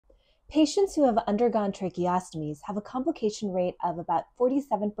Patients who have undergone tracheostomies have a complication rate of about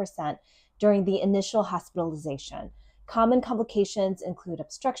 47% during the initial hospitalization. Common complications include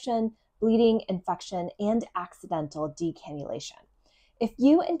obstruction, bleeding, infection, and accidental decannulation. If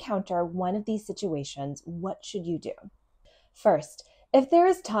you encounter one of these situations, what should you do? First, if there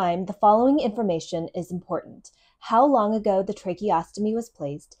is time, the following information is important: how long ago the tracheostomy was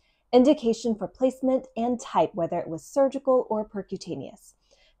placed, indication for placement, and type, whether it was surgical or percutaneous.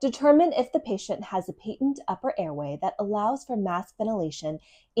 Determine if the patient has a patent upper airway that allows for mask ventilation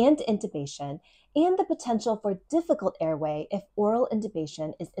and intubation, and the potential for difficult airway if oral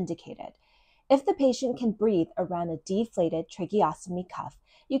intubation is indicated. If the patient can breathe around a deflated tracheostomy cuff,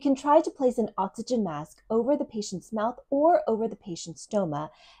 you can try to place an oxygen mask over the patient's mouth or over the patient's stoma,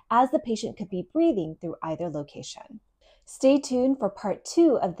 as the patient could be breathing through either location. Stay tuned for part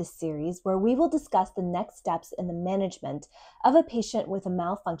 2 of this series, where we will discuss the next steps in the management of a patient with a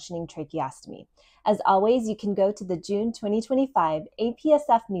malfunctioning tracheostomy. As always, you can go to the June 2025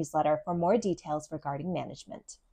 APSF newsletter for more details regarding management.